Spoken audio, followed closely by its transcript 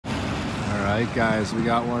Alright guys, we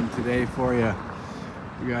got one today for you.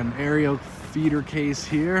 We got an aerial feeder case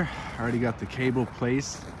here. Already got the cable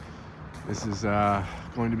placed. This is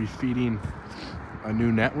going to be feeding a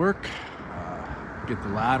new network. Get the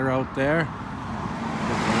ladder out there.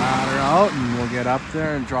 Get the ladder out and we'll get up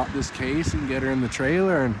there and drop this case and get her in the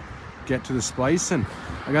trailer and get to the splicing.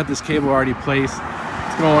 I got this cable already placed.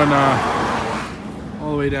 It's going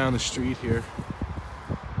all the way down the street here.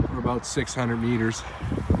 We're about 600 meters.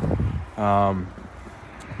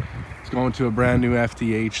 It's going to a brand new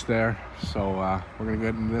FDH there, so we're gonna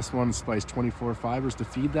get into this one, splice 24 fibers to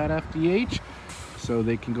feed that FDH so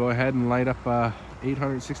they can go ahead and light up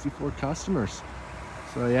 864 customers.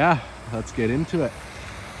 So yeah, let's get into it.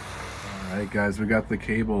 All right guys, we got the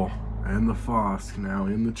cable and the FOSC now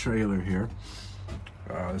in the trailer here.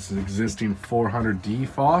 This is existing 400D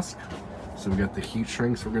FOSC, so we got the heat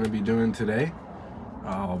shrinks we're going to be doing today.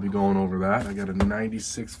 I'll be going over that. I got a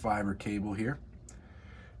 96 fiber cable here.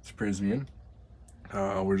 It's Prysmian.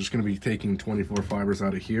 We're just going to be taking 24 fibers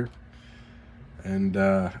out of here, and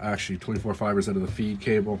actually 24 fibers out of the feed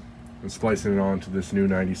cable and splicing it onto this new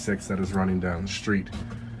 96 that is running down the street.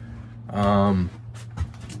 Yeah,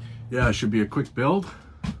 it should be a quick build.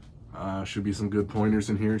 Should be some good pointers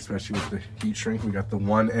in here, especially with the heat shrink. We got the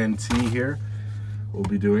 1NT here we'll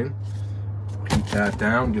be doing. Heat that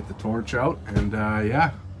down, get the torch out, and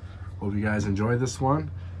yeah, hope you guys enjoy this one.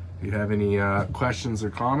 If you have any questions or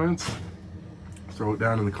comments, throw it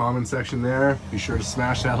down in the comment section there. Be sure to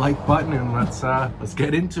smash that like button and let's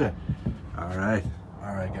get into it. All right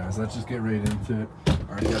guys, let's just get right into it.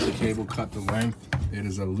 Already got the cable cut to length. It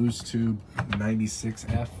is a loose tube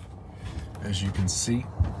 96F, as you can see.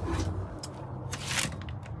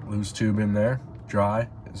 Loose tube in there, dry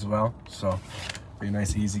as well, so be a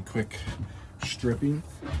nice, easy, quick stripping.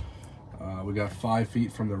 We got 5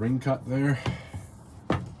 feet from the ring cut there.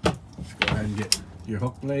 Just go ahead and get your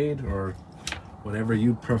hook blade or whatever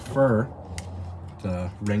you prefer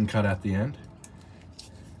to ring cut at the end,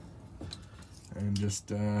 and just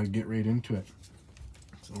get right into it.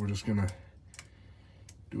 So we're just gonna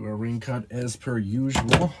do a ring cut as per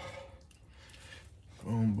usual.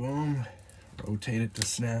 Boom, boom. Rotate it to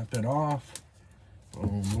snap it off.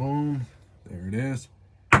 Boom, boom. There it is.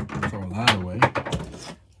 Throw that away.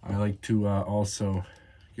 I like to also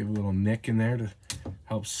give a little nick in there to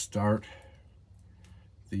help start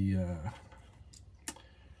the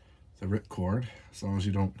ripcord, as long as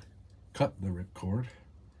you don't cut the ripcord.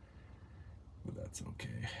 But that's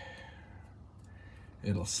okay.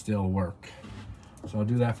 It'll still work. So I'll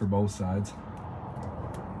do that for both sides.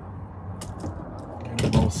 Get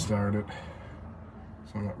them both started,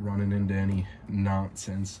 so I'm not running into any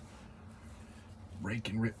nonsense,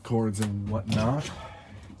 breaking rip cords and whatnot.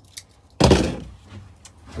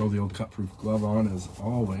 Throw the old cut-proof glove on as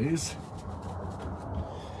always.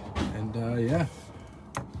 And yeah,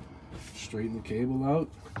 straighten the cable out,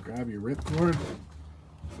 grab your rip cord,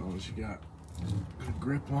 as long as you got good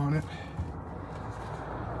grip on it.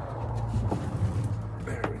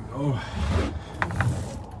 There we go.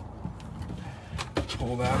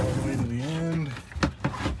 Pull that all the way to the end.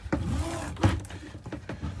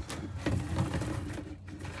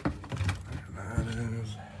 There that is.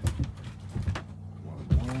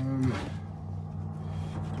 One.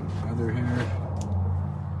 Do another here.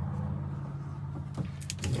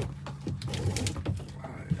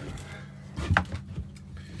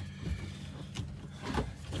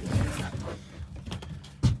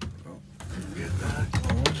 Get that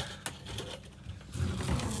going.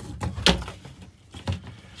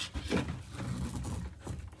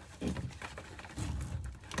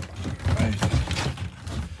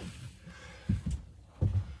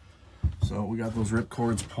 So we got those rip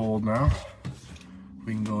cords pulled now.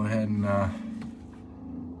 We can go ahead and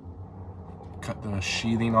cut the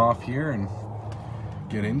sheathing off here and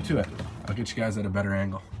get into it. I'll get you guys at a better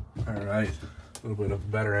angle. All right, a little bit of a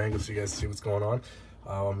better angle so you guys see what's going on.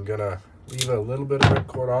 I'm gonna leave a little bit of rip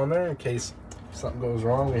cord on there in case something goes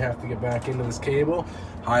wrong. We have to get back into this cable.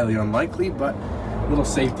 Highly unlikely, but a little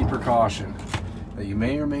safety precaution that you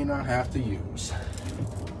may or may not have to use.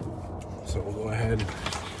 So we'll go ahead and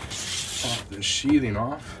pop this sheathing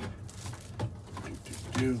off. Like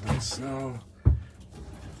so.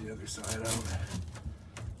 Get the other side out.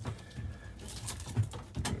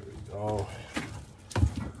 There we go.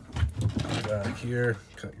 Back here,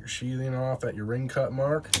 cut your sheathing off at your ring cut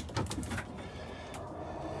mark.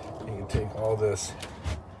 You can take all this,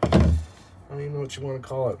 I don't even know what you want to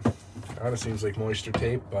call it. Kind of seems like moisture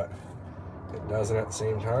tape, but it doesn't at the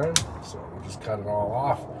same time. So we'll just cut it all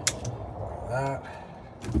off like that.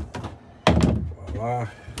 Voila.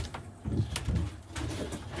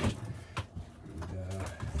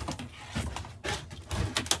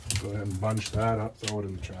 Go ahead and bunch that up, throw it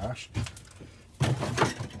in the trash.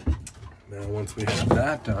 Now once we have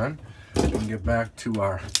that done, we can get back to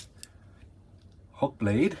our hook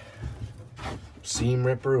blade, seam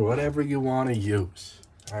ripper, whatever you want to use.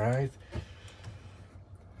 All right.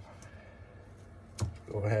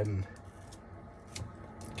 Go ahead and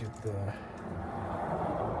get the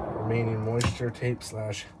remaining moisture tape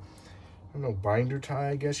slash, I don't know, binder tie,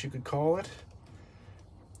 I guess you could call it.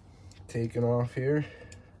 Taken off here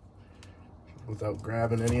without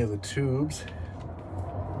grabbing any of the tubes.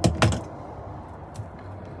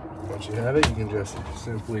 Once you have it, you can just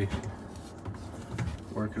simply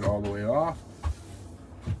work it all the way off.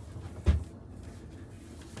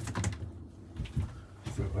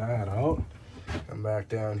 Flip that out. Come back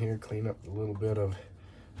down here, clean up the little bit of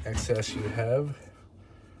excess you have.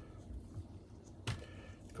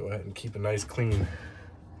 Go ahead and keep a nice clean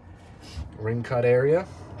ring cut area.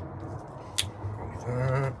 Like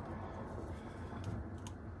that.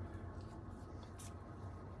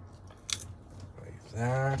 Like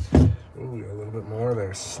that. Ooh, we got a little bit more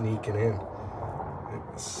there sneaking in.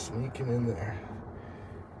 It was sneaking in there.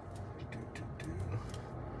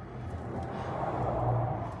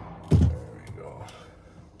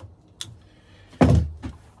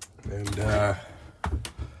 And here,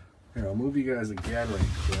 I'll move you guys again right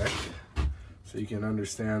quick so you can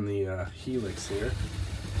understand the helix here.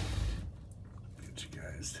 Get you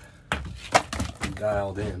guys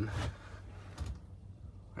dialed in.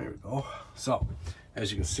 There we go. So,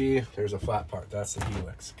 as you can see, there's a flat part. That's the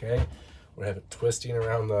helix, okay? We have it twisting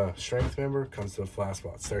around the strength member, comes to a flat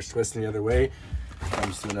spot. Starts twisting the other way,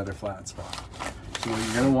 comes to another flat spot. So what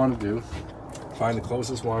you're gonna want to do, find the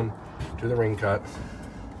closest one to the ring cut.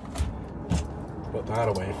 Put that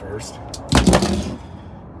away first,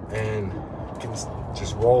 and you can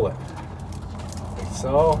just roll it like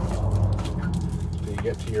so till you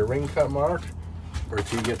get to your ring cut mark, or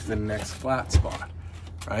till you get to the next flat spot,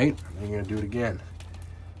 right? And then you're gonna do it again.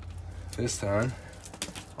 This time,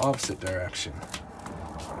 opposite direction,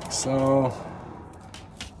 like so.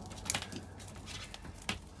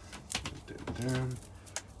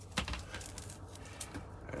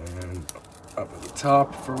 And up at the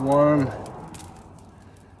top for one.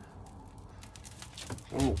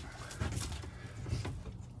 Oh.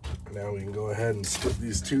 Now we can go ahead and split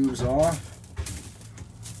these tubes off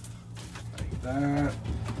like that.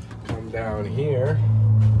 Come down here,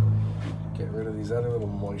 get rid of these other little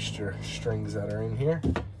moisture strings that are in here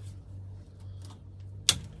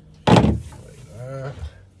like that.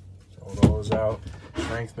 Throw those out.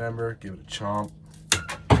 Strength member, give it a chomp.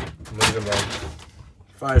 Leave it like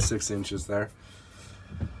 5-6 inches there.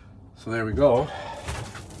 So there we go.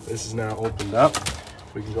 This is now opened up.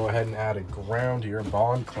 We can go ahead and add a ground here, a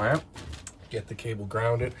bond clamp, get the cable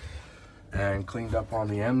grounded and cleaned up on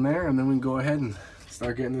the end there, and then we can go ahead and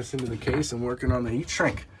start getting this into the case and working on the heat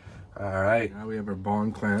shrink. All right, now we have our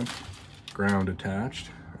bond clamp ground attached.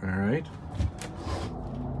 All right.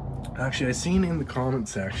 Actually, I seen in the comment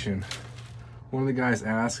section, one of the guys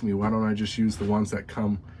asked me, why don't I just use the ones that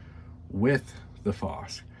come with the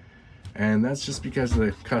FOSC? And that's just because of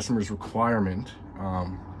the customer's requirement.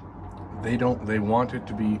 They want it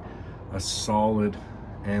to be a solid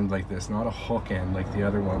end like this, not a hook end like the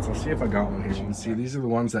other ones. Let's see if I got one here. You can see these are the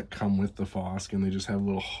ones that come with the FOSC, and they just have a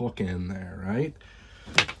little hook end there, right?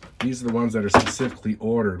 These are the ones that are specifically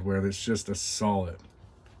ordered where there's just a solid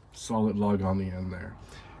lug on the end there.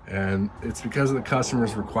 And it's because of the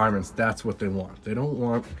customer's requirements. That's what they want. They don't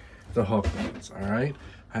want the hook ones, all right?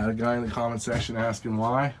 I had a guy in the comment section asking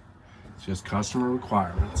why. It's just customer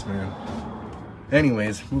requirements, man.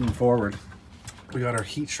 Anyways, moving forward, we got our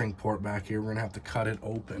heat shrink port back here. We're gonna have to cut it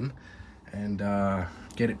open and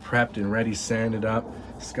get it prepped and ready, sanded up,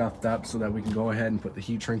 scuffed up, so that we can go ahead and put the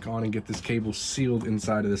heat shrink on and get this cable sealed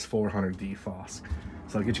inside of this 400D FOSC.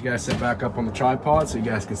 So I'll get you guys set back up on the tripod so you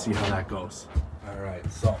guys can see how that goes. All right,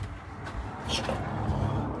 so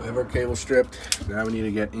we have our cable stripped. Now we need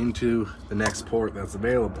to get into the next port that's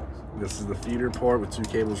available. This is the feeder port with 2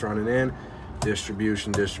 cables running in.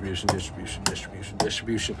 Distribution.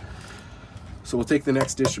 So we'll take the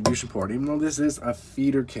next distribution port. Even though this is a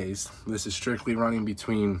feeder case, this is strictly running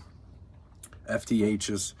between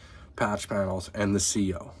FTH's patch panels and the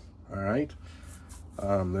CO. All right.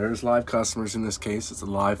 There's live customers in this case. It's a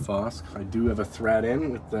live FOSC. I do have a thread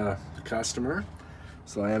in with the customer,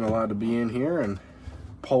 so I am allowed to be in here and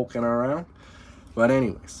poking around. But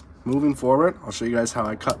anyways, moving forward, I'll show you guys how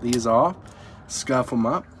I cut these off, scuff them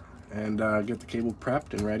up, and get the cable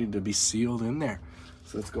prepped and ready to be sealed in there.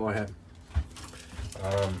 So let's go ahead.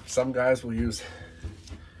 Some guys will use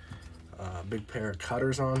a big pair of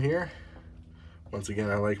cutters on here. Once again,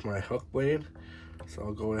 I like my hook blade, so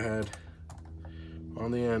I'll go ahead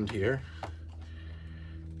on the end here,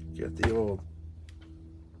 get the old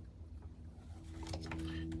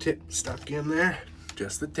tip stuck in there,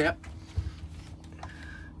 just the tip.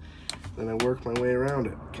 Then I work my way around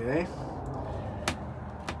it, okay?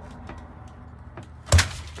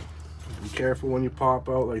 Be careful when you pop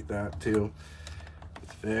out like that too.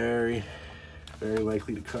 It's very, very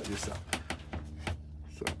likely to cut yourself.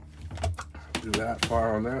 So do that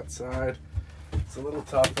far on that side. It's a little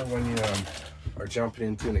tougher when you are jumping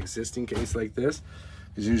into an existing case like this,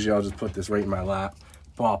 because usually I'll just put this right in my lap,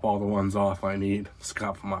 pop all the ones off I need,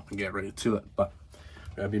 scuff them up and get ready to it. But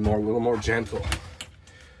gotta be a little more gentle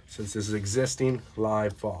since this is existing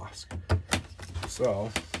live FOSC.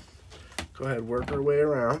 So go ahead, work our way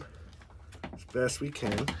around as best we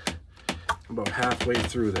can. I'm about halfway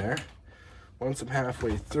through there. Once I'm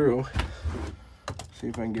halfway through, see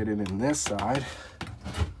if I can get it in this side.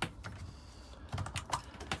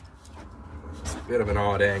 It's a bit of an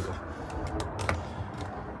odd angle.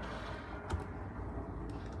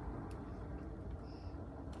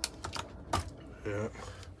 Yeah,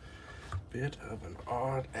 bit of an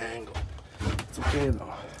odd angle. It's okay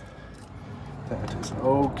though. That is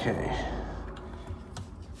okay.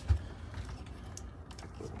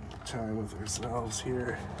 A little more time with ourselves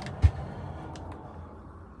here.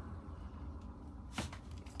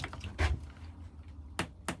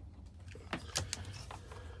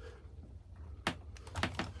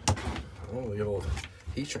 Oh, the old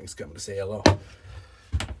heat shrink's coming to say hello.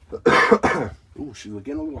 Ooh, she's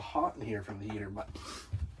getting a little hot in here from the heater, but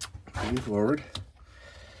move forward.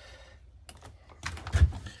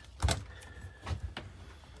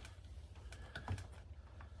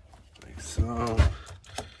 Like so.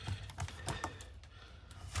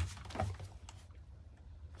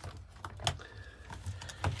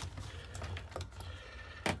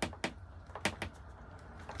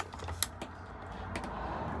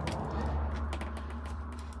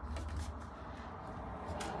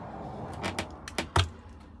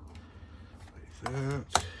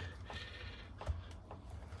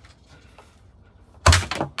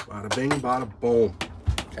 Bada bing, bada boom.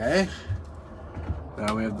 Okay.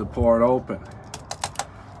 Now we have the port open.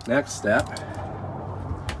 Next step,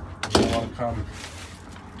 you want to come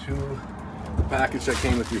to the package that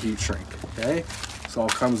came with your heat shrink. Okay. This all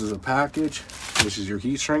comes as a package, which is your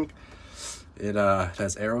heat shrink. It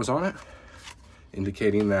has arrows on it,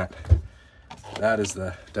 indicating that is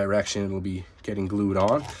the direction it will be getting glued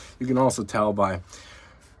on. You can also tell by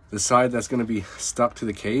the side that's going to be stuck to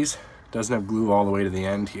the case doesn't have glue all the way to the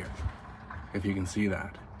end here, if you can see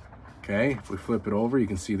that. Okay, if we flip it over, you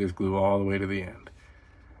can see there's glue all the way to the end.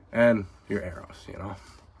 And your arrows, you know,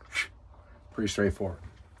 pretty straightforward.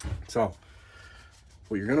 So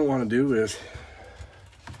what you're going to want to do is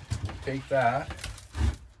take that,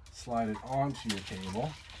 slide it onto your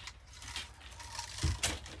cable,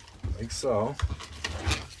 like so.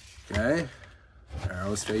 Okay,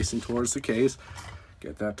 arrows facing towards the case.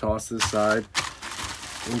 Get that tossed to the side.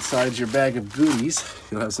 Inside your bag of goodies,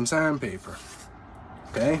 you'll have some sandpaper.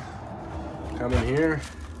 Okay, come in here.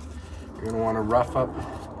 You're gonna want to rough up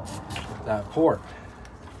that port.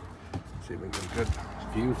 See if we can get a good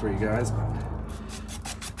view for you guys. But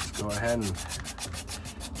let's go ahead and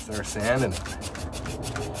start sanding it.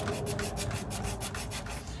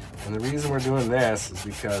 And the reason we're doing this is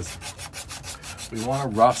because we want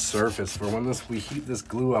a rough surface for when we heat this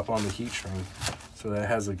glue up on the heat shrink, so that it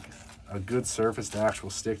has a good surface to actually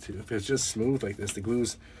stick to. If it's just smooth like this, the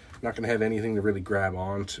glue's not going to have anything to really grab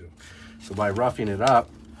onto. So by roughing it up,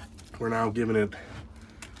 we're now giving it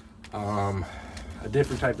a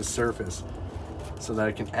different type of surface so that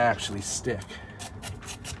it can actually stick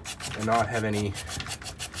and not have any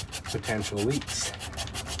potential leaks.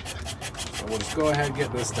 So we'll just go ahead and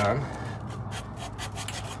get this done.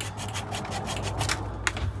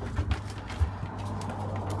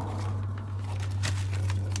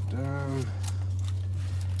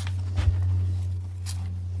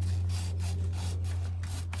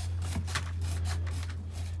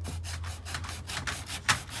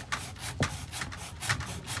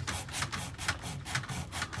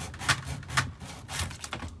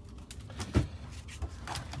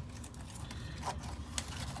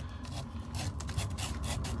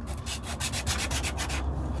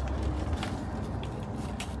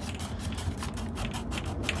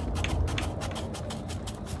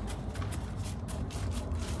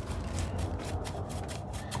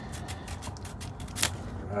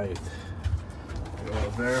 Right. I'll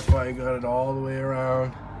verify you got it all the way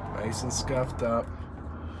around, nice and scuffed up.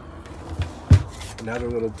 Another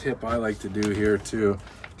little tip I like to do here too,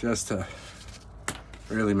 just to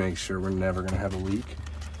really make sure we're never gonna have a leak.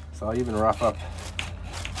 So I'll even rough up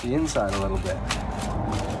the inside a little bit,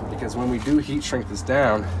 because when we do heat shrink this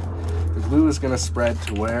down, the glue is gonna spread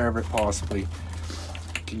to wherever it possibly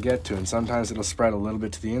can get to, and sometimes it'll spread a little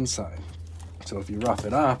bit to the inside. So if you rough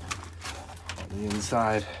it up on the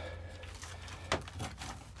inside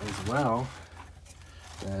as well,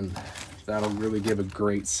 then that'll really give a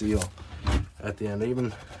great seal at the end. I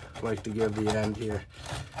even like to give the end here,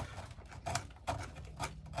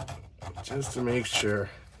 just to make sure,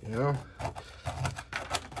 you know.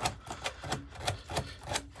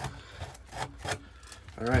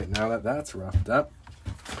 All right, now that that's roughed up,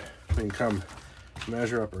 we can come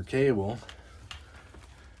measure up our cable.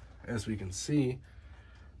 As we can see,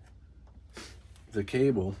 the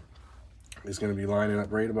cable is going to be lining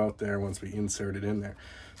up right about there once we insert it in there.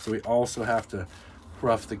 So we also have to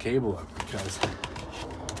rough the cable up, because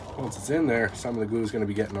once it's in there, some of the glue is going to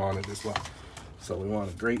be getting on it as well. So we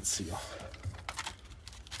want a great seal.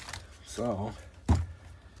 So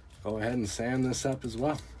go ahead and sand this up as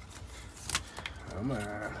well. Come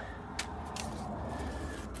on.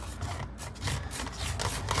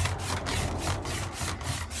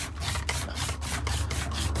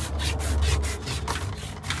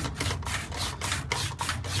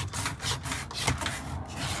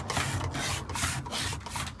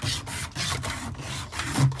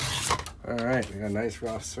 All right, we got a nice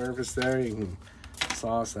rough surface there. You can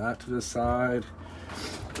sauce that to the side.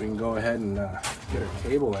 We can go ahead and get our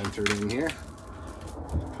cable entered in here.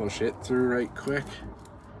 Push it through right quick.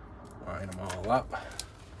 Line them all up.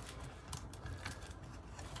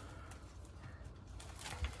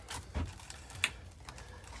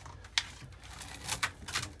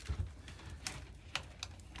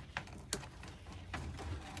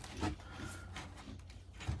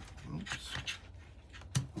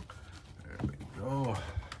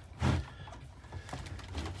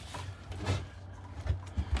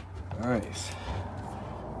 Nice,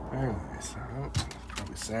 very nice. Oh,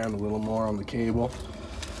 probably sand a little more on the cable.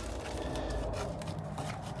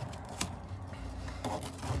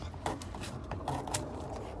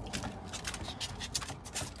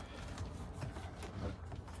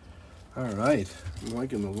 All right, I'm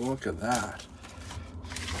liking the look of that.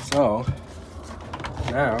 So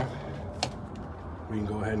now we can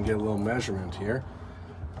go ahead and get a little measurement here.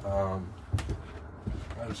 I'll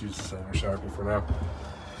just use the silver Sharpie for now.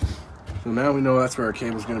 So now we know that's where our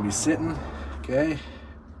cable is going to be sitting. Okay.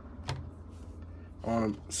 I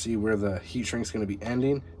want to see where the heat shrink is going to be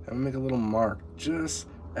ending. I'm going to make a little mark, just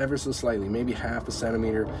ever so slightly, maybe ½ a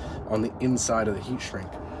centimeter on the inside of the heat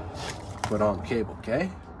shrink. Put on the cable, okay?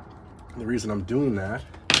 And the reason I'm doing that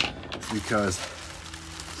is because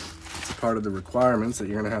it's a part of the requirements that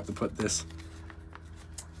you're going to have to put this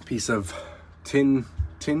piece of tin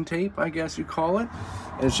tape, I guess you call it.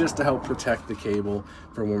 And it's just to help protect the cable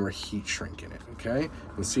for when we're heat shrinking it, okay? You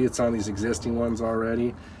can see it's on these existing ones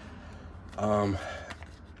already.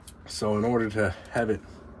 So in order to have it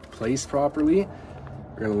placed properly,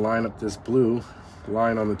 we're gonna line up this blue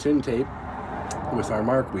line on the tin tape with our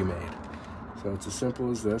mark we made. So it's as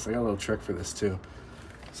simple as this. I got a little trick for this too,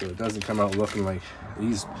 so it doesn't come out looking like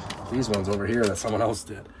these ones over here that someone else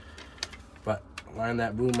did. But line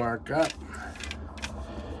that blue mark up.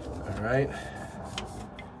 All right.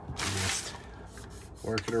 Just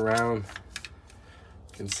work it around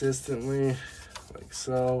consistently, like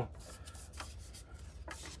so.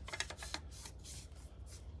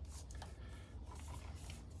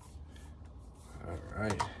 All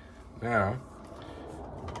right. Now,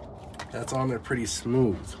 that's on there pretty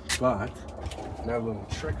smooth, but another little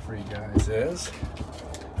trick for you guys is,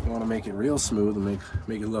 if you want to make it real smooth and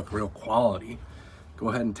make it look real quality, go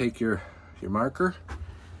ahead and take your marker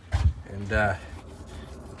and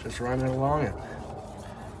just run it along it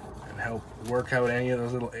and help work out any of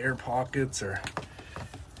those little air pockets or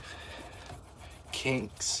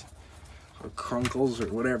kinks or crunkles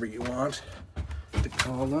or whatever you want to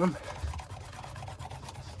call them.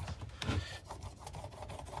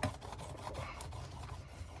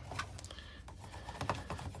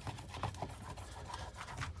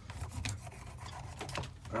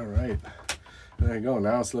 All right, there you go.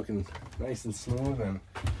 Now it's looking nice and smooth and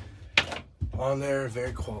on there,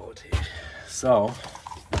 very quality. So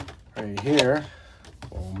right here,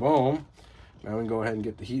 boom, boom. Now we can go ahead and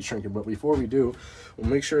get the heat shrinker. But before we do, we'll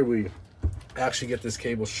make sure we actually get this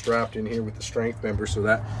cable strapped in here with the strength member so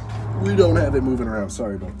that we don't have it moving around.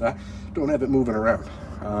 Sorry about that. Don't have it moving around.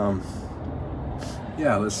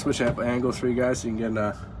 Yeah, let's switch up angles for you guys so you can get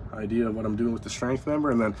an idea of what I'm doing with the strength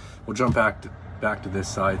member, and then we'll jump back to this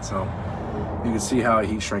side so you can see how I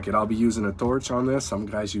heat shrink it. I'll be using a torch on this. Some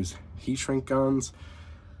guys use heat shrink guns.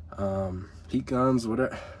 Heat guns,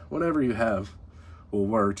 whatever you have will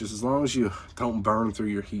work, just as long as you don't burn through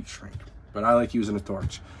your heat shrink. But I like using a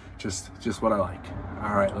torch, just what I like.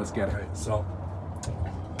 All right, let's get it. All right, so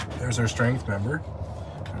there's our strength member.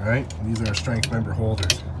 All right, these are our strength member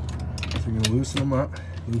holders. So you're gonna loosen them up,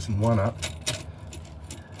 loosen one up.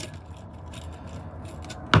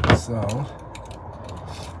 So,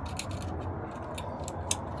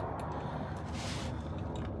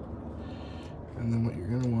 and then what you're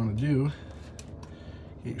gonna wanna do,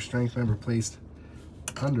 get your strength member placed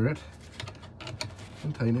under it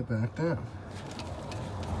and tighten it back down,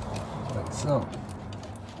 like so.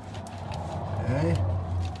 Okay.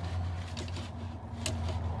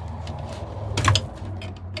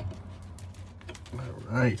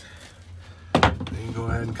 All right. Then you can go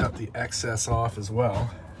ahead and cut the excess off as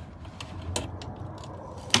well.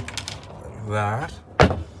 Like that.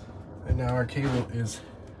 And now our cable is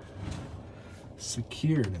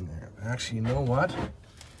secured in there. Actually, you know what?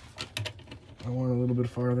 I want a little bit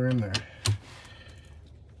farther in there.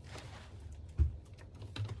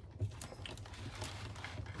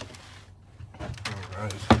 All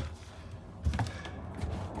right.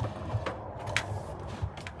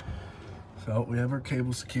 So we have our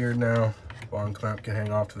cable secured now. Bottom clamp can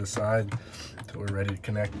hang off to the side until we're ready to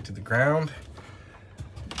connect it to the ground.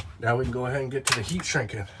 Now we can go ahead and get to the heat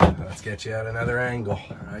shrinking. Let's get you at another angle.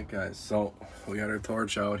 All right, guys, so we got our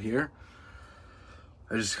torch out here.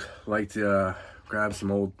 I just like to grab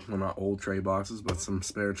some old, well, not old tray boxes, but some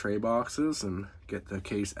spare tray boxes and get the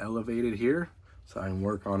case elevated here so I can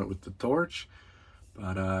work on it with the torch.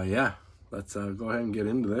 But yeah, let's go ahead and get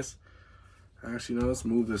into this. Actually, no, let's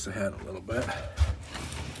move this ahead a little bit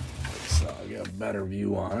so I'll get a better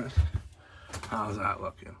view on it. How's that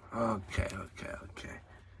looking? Okay.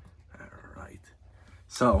 All right.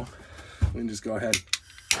 So we can just go ahead,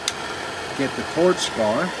 get the torch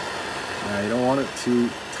going. You don't want it too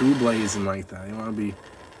blazing like that. You want to be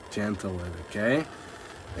gentle with it, okay?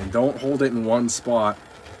 And don't hold it in one spot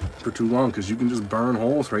for too long, because you can just burn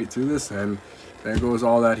holes right through this, and there goes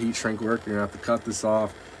all that heat shrink work. You're gonna have to cut this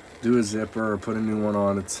off, do a zipper, or put a new one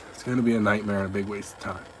on. It's gonna be a nightmare and a big waste of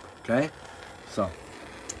time, okay? So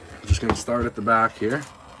I'm just gonna start at the back here,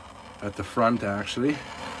 at the front actually.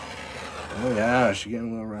 Oh yeah, she's getting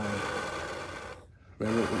a little round.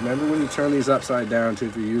 Remember when you turn these upside down too,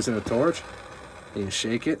 if you're using a torch and you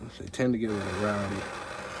shake it, they tend to get a little rowdy.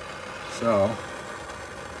 So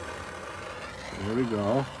there we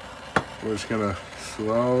go. We're just gonna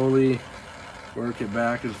slowly work it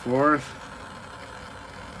back and forth.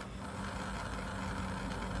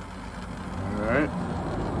 All right.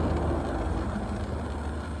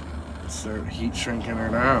 Let's start heat shrinking her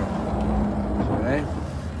now. Okay.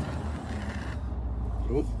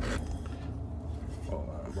 Oh.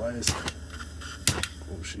 Why is,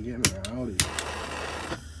 oh, she's getting rowdy.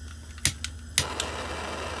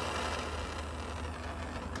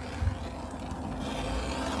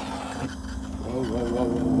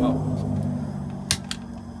 Whoa.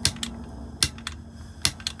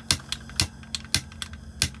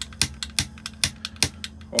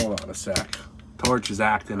 Hold on a sec. Torch is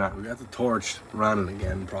acting up. We got the torch running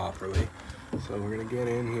again properly. So we're gonna get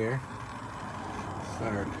in here,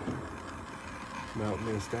 start melting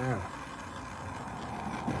this down.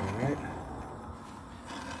 All right.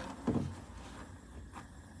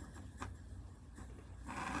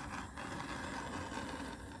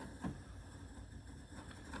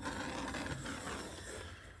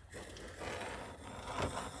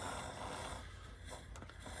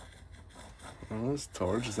 Well, this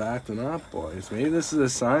torch is acting up, boys. Maybe this is a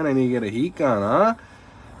sign I need to get a heat gun, huh?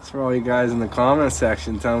 That's for all you guys in the comment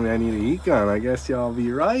section telling me I need a heat gun. I guess y'all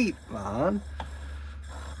be right, man.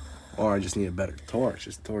 Or I just need a better torch.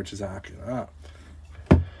 This torch is acting up.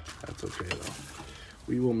 That's okay though.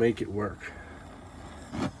 We will make it work.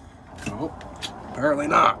 Oh, apparently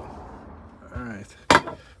not. All right,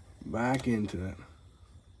 back into it.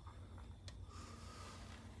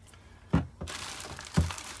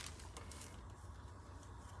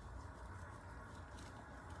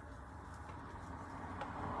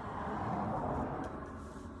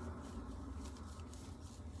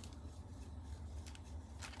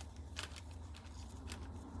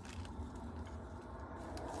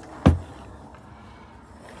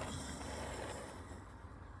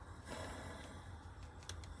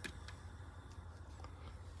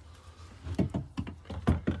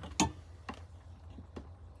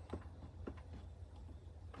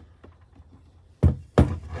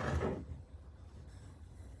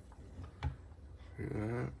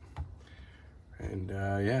 And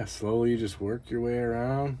yeah, slowly just work your way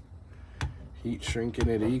around. heat shrinking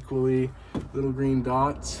it equally. Little green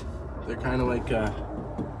dots, they're kind of like a,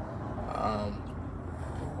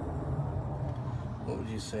 what would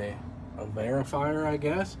you say, a verifier, I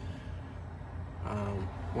guess.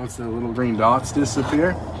 Once the little green dots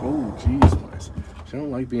disappear, oh geez, boys, I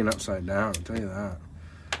don't like being upside down, I'll tell you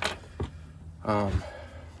that.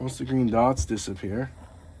 Once the green dots disappear,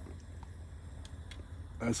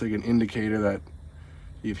 that's like an indicator that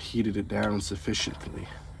you've heated it down sufficiently,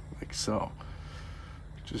 like so.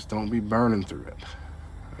 Just don't be burning through it.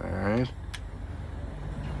 All right.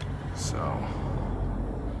 So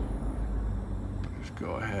just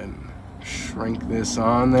go ahead and shrink this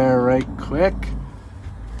on there right quick.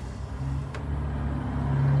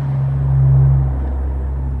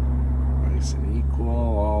 Nice and equal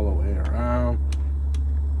all the way around.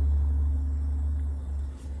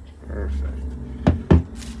 Perfect.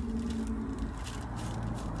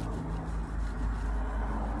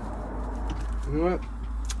 You know what?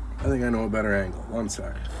 I think I know a better angle. One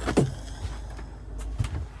sec.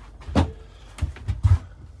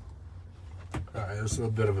 Alright, this is a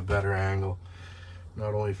bit of a better angle.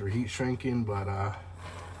 Not only for heat shrinking, but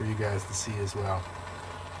for you guys to see as well.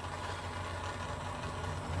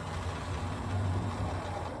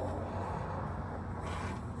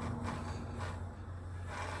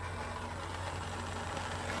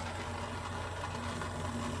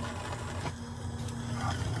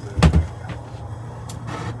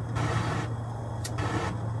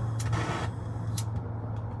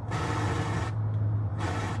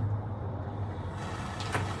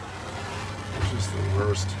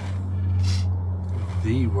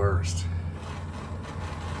 The worst.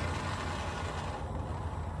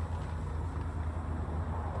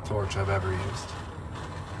 Torch I've ever used.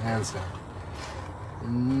 Hands down.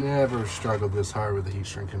 Never struggled this hard with a heat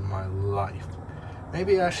shrink in my life.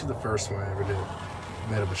 Maybe actually the first one I ever did. A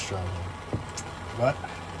bit of a struggle. But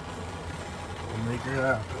we'll make it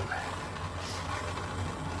happen.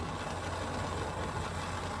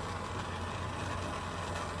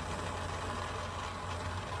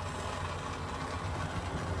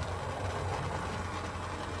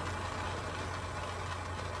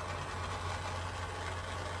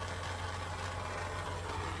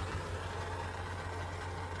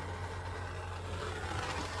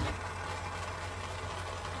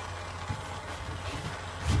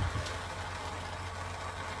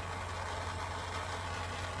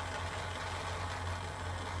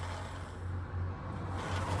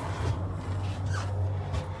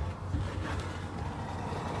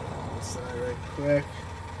 Right quick.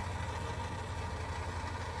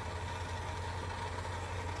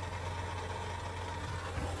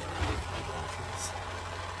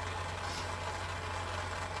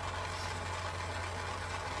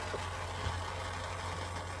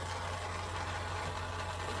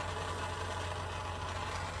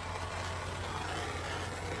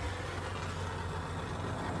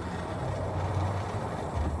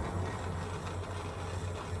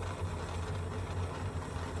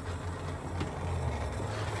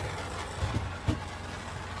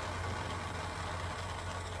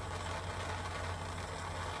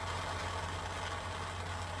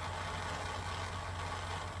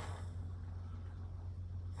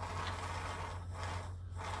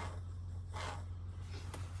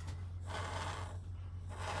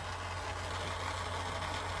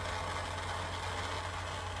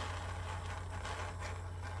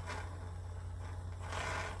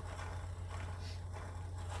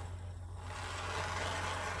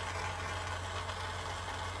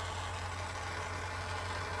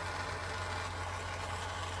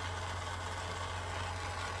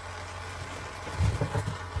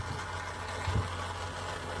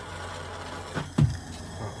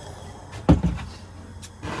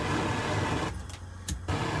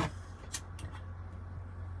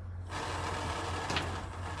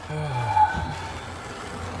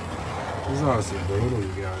 This is honestly brutal,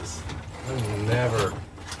 you guys. I've never,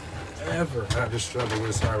 ever had to struggle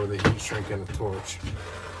this hard with a heat shrink and a torch.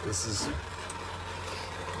 This is,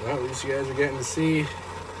 well, at least you guys are getting to see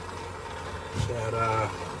that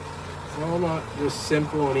it's all not just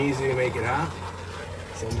simple and easy to make it happen.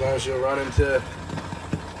 Sometimes you'll run into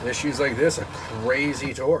issues like this, a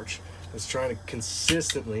crazy torch that's trying to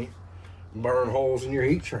consistently burn holes in your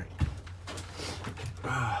heat shrink.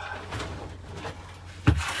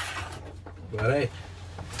 But hey,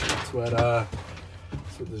 that's what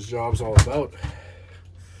this job's all about.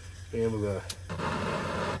 Being able to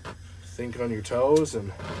think on your toes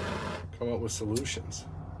and come up with solutions.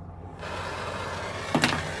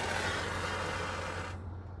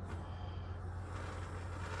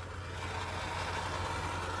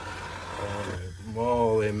 Holy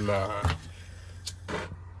moly, man.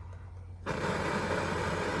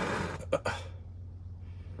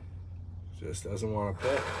 just doesn't want to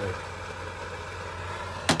put. But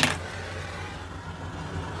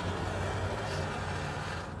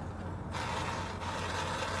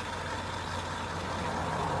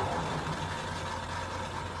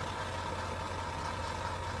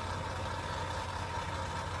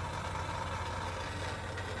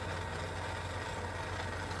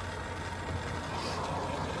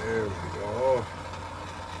there we go.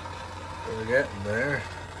 We're getting there.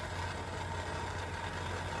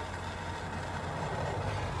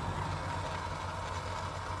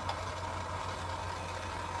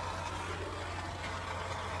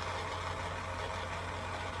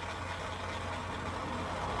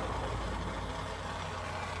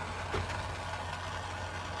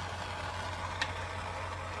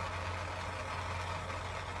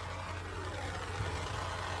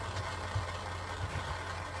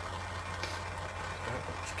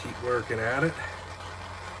 Just keep working at it.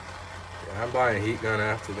 Yeah, I'm buying a heat gun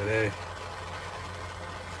after today.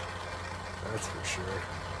 That's for sure.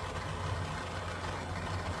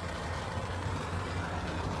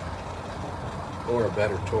 Or a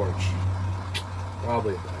better torch.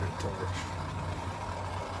 Probably a better torch.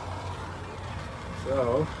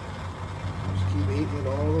 So, just keep heating it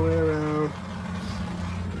all the way around.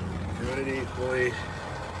 Doing it equally.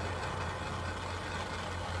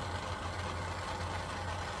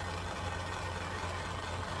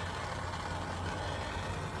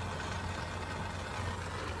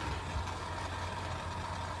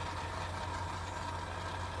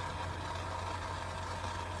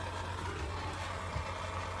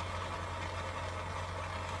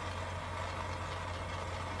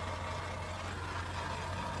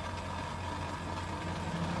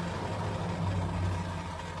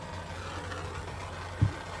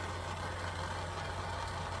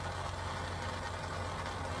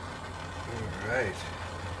 Alright,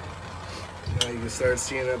 now you can start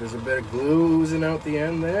seeing that there's a bit of glue oozing out the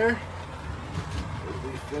end there. As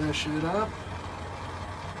we finish it up.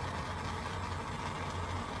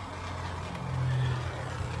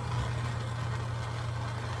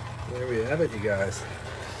 There we have it, you guys.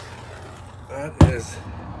 That is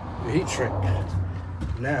the heat shrink.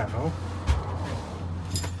 Now,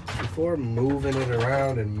 before moving it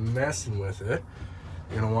around and messing with it,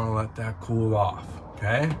 you're gonna want to let that cool off,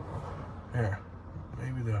 okay? Here,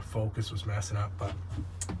 maybe the focus was messing up, but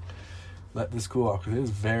let this cool off because it is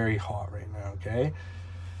very hot right now, okay?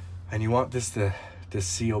 And you want this to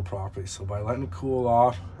seal properly. So by letting it cool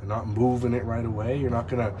off and not moving it right away, you're not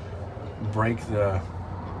gonna break the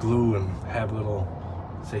glue and have little,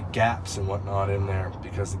 say, gaps and whatnot in there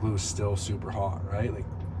because the glue is still super hot, right? Like,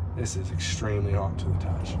 this is extremely hot to the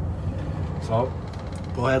touch. So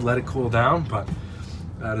go ahead, let it cool down, but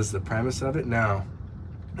that is the premise of it. Now,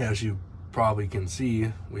 as you probably can see,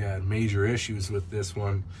 we had major issues with this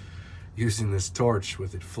one using this torch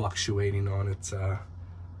with it fluctuating on its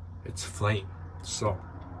flame. So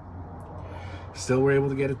still we're able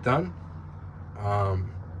to get it done,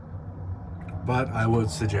 but I would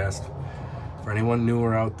suggest for anyone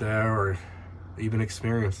newer out there or even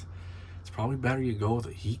experienced, it's probably better you go with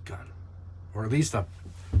a heat gun, or at least a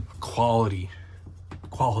quality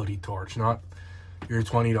torch, not your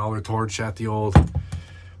 $20 torch at the old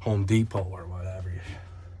Home Depot or whatever.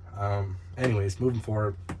 Anyways, moving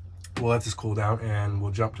forward, we'll let this cool down and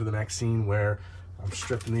we'll jump to the next scene where I'm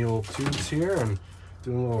stripping the old tubes here and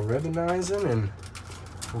doing a little ribbonizing, and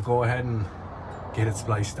we'll go ahead and get it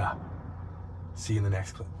spliced up. See you in the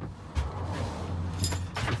next clip.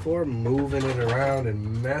 Before moving it around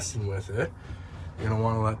and messing with it, you're gonna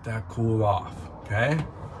want to let that cool off, okay?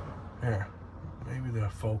 Here, maybe the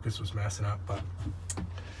focus was messing up, but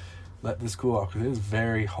let this cool off because it is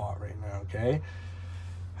very hot right now, okay?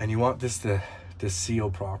 And you want this to seal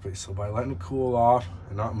properly. So by letting it cool off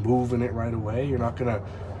and not moving it right away, you're not gonna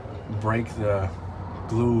break the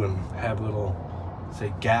glue and have little,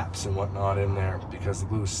 say, gaps and whatnot in there because the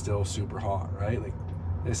glue is still super hot, right? Like,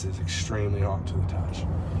 this is extremely hot to the touch.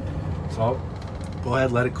 So go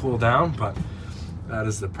ahead, let it cool down, but that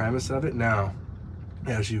is the premise of it. Now,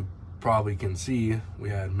 as you probably can see, we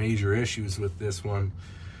had major issues with this one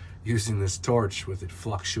using this torch with it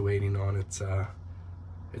fluctuating on its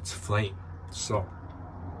flame. So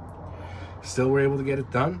still we're able to get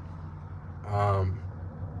it done,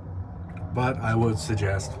 but I would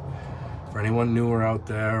suggest for anyone newer out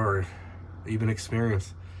there or even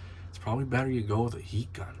experienced, it's probably better you go with a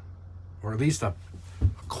heat gun, or at least a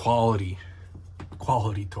quality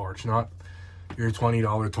torch, not your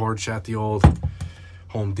 $20 torch at the old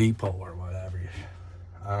Home Depot or whatever.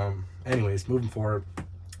 Anyways, moving forward,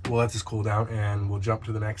 we'll let this cool down and we'll jump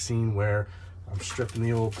to the next scene where I'm stripping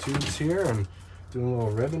the old tubes here and do a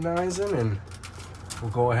little ribbonizing, and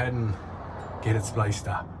we'll go ahead and get it spliced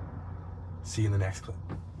up. See you in the next clip.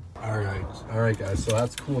 All right guys, so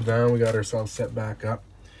that's cooled down. We got ourselves set back up.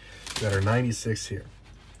 We got our 96 here.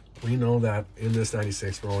 We know that in this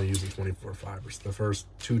 96, we're only using 24 fibers, the first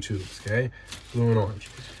 2 tubes, okay? Blue and orange.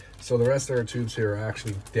 So the rest of our tubes here are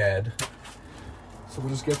actually dead. So we'll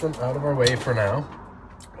just get them out of our way for now,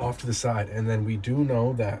 off to the side. And then we do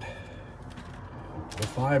know that the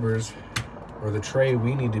fibers, or the tray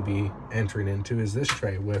we need to be entering into, is this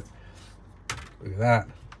tray with, look at that,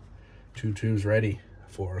 2 tubes ready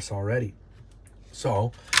for us already.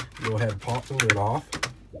 So go ahead and pop the lid off.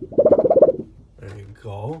 There you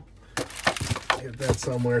go. Get that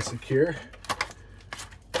somewhere secure.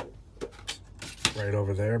 Right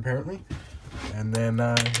over there, apparently. And then,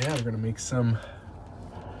 yeah, we're gonna make some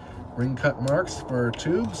ring cut marks for our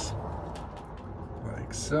tubes,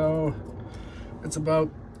 like so. It's about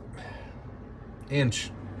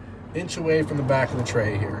inch away from the back of the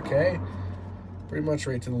tray here, okay? Pretty much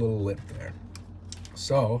right to the little lip there.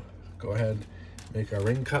 So go ahead and make our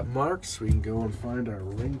ring cut marks. We can go and find our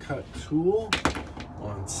ring cut tool.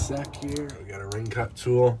 One sec here. We got a ring cut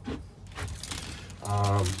tool.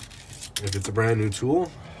 If it's a brand new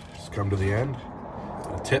tool, just come to the end.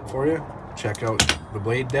 A tip for you: check out the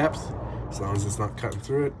blade depth. As long as it's not cutting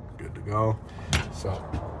through it, good to go. So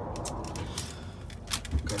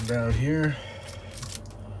come down here,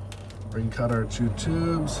 ring cut our 2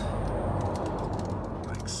 tubes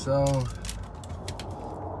like so.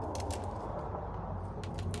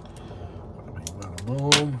 Bada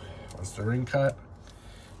boom. That's the ring cut.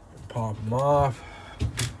 And pop them off.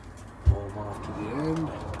 Pull them off to the end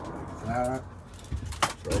like that.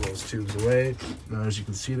 Throw those tubes away. Now, as you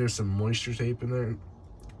can see, there's some moisture tape in there.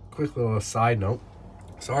 Quick little side note.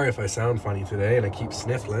 Sorry if I sound funny today and I keep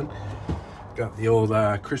sniffling. Got the old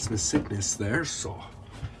Christmas sickness there, so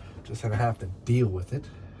just gonna have to deal with it.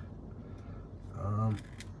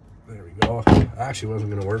 There we go. I actually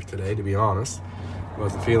wasn't gonna work today, to be honest.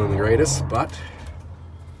 Wasn't feeling the greatest, but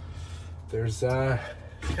there's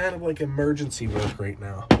kind of like emergency work right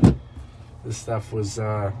now. This stuff was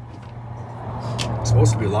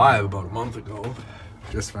supposed to be live about a month ago.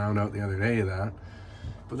 Just found out the other day of that,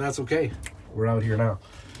 but that's okay. We're out here now.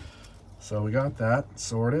 So we got that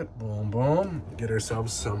sorted. Boom, boom. Get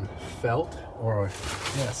ourselves some felt, or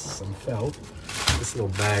yes, some felt. This little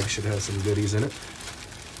bag should have some goodies in it.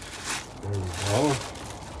 There we go.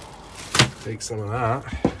 Take some of that.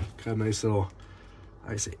 Cut a nice little,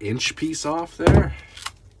 I say, inch piece off there,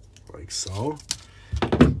 like so.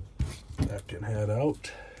 That can head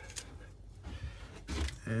out.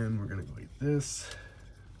 And we're gonna go like this.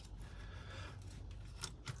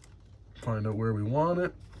 Find out where we want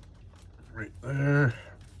it. Right there.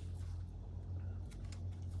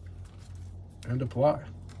 And apply.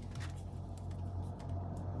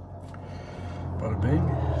 Bada bing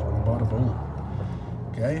and bada boom.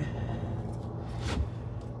 Okay.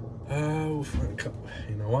 We'll find a couple.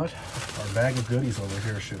 You know what? Our bag of goodies over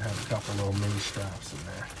here should have a couple little mini straps in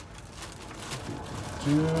there.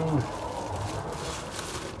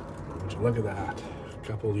 Would you look at that? A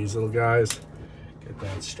couple of these little guys. Get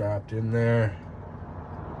that strapped in there.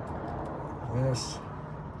 This.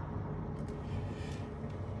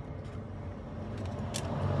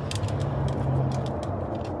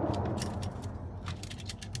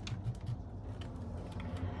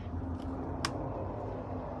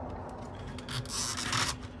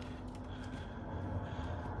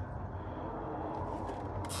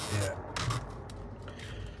 Yeah.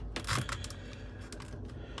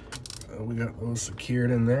 We got those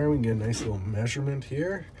secured in there. We can get a nice little measurement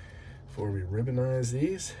here before we ribbonize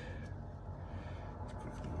these.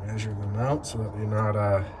 Measure them out so that we're not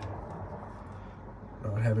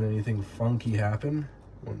having anything funky happen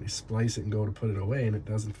when we splice it and go to put it away and it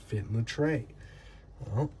doesn't fit in the tray.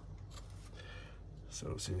 Well,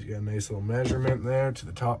 so as soon as you got a nice little measurement there to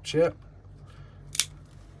the top chip,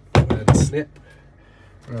 go ahead and snip.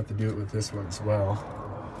 I'm gonna have to do it with this one as well,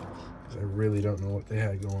 because I really don't know what they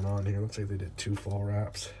had going on here. Looks like they did 2 fall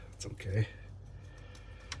wraps. It's okay.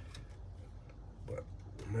 But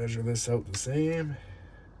measure this out the same.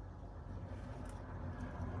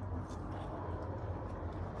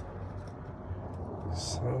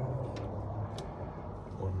 So,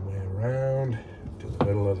 one way around to the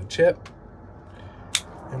middle of the chip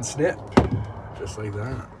and snip, just like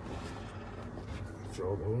that.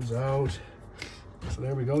 Throw those out. So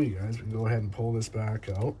there we go, you guys. We can go ahead and pull this back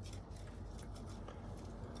out.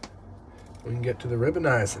 We can get to the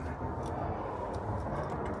ribbonizing.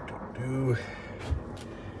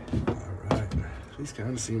 All right. These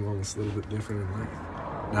kind of seem almost a little bit different in length.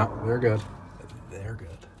 No, they're good. they're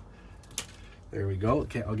good. There we go.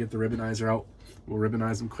 Okay, I'll get the ribbonizer out. We'll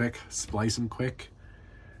ribbonize them quick, splice them quick,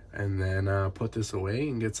 and then put this away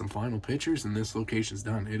and get some final pictures, and this location's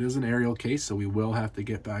done. It is an aerial case, so we will have to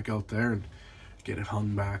get back out there and get it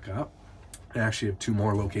hung back up. I actually have 2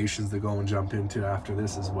 more locations to go and jump into after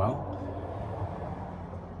this as well.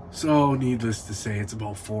 So needless to say, it's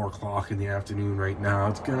about 4 o'clock in the afternoon right now.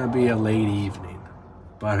 It's gonna be a late evening,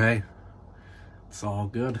 but hey, it's all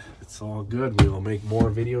good. It's all good. We will make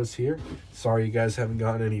more videos here. Sorry you guys haven't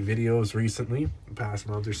gotten any videos recently, the past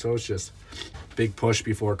month or so. It's just big push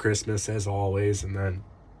before Christmas as always, and then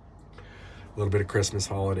a little bit of Christmas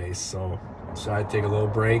holidays. So decided to take a little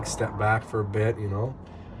break, step back for a bit, you know,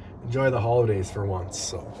 enjoy the holidays for once.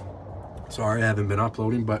 So sorry I haven't been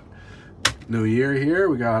uploading, but new year here,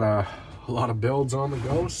 we got a lot of builds on the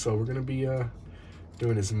go, so we're gonna be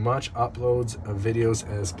doing as much uploads of videos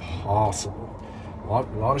as possible. A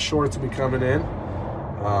lot of shorts will be coming in,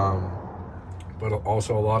 but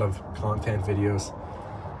also a lot of content videos.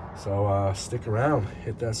 So stick around,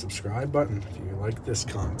 hit that subscribe button if you like this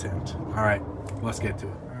content. All right, let's get to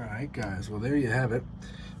it. All right, guys, well, there you have it.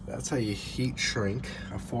 That's how you heat shrink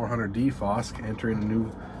a 400D FOSC, entering a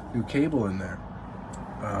new cable in there.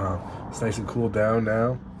 It's nice and cooled down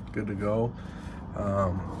now, good to go.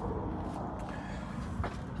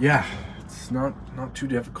 Yeah, it's not too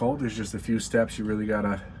difficult. There's just a few steps you really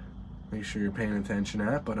gotta make sure you're paying attention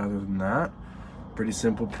at, but other than that, pretty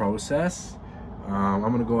simple process. I'm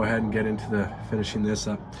gonna go ahead and get into the finishing this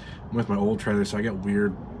up. I'm with my old trailer, so I get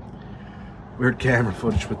weird camera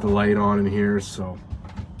footage with the light on in here, so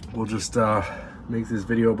we'll just make this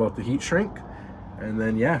video about the heat shrink, and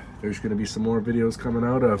then yeah, there's gonna be some more videos coming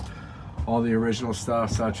out of all the original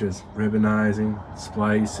stuff, such as ribbonizing,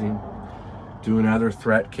 splicing, doing other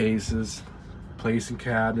threat cases, placing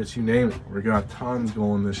cabinets, you name it. We got tons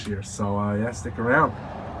going this year, so yeah, stick around,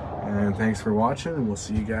 and thanks for watching, and we'll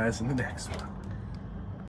see you guys in the next one.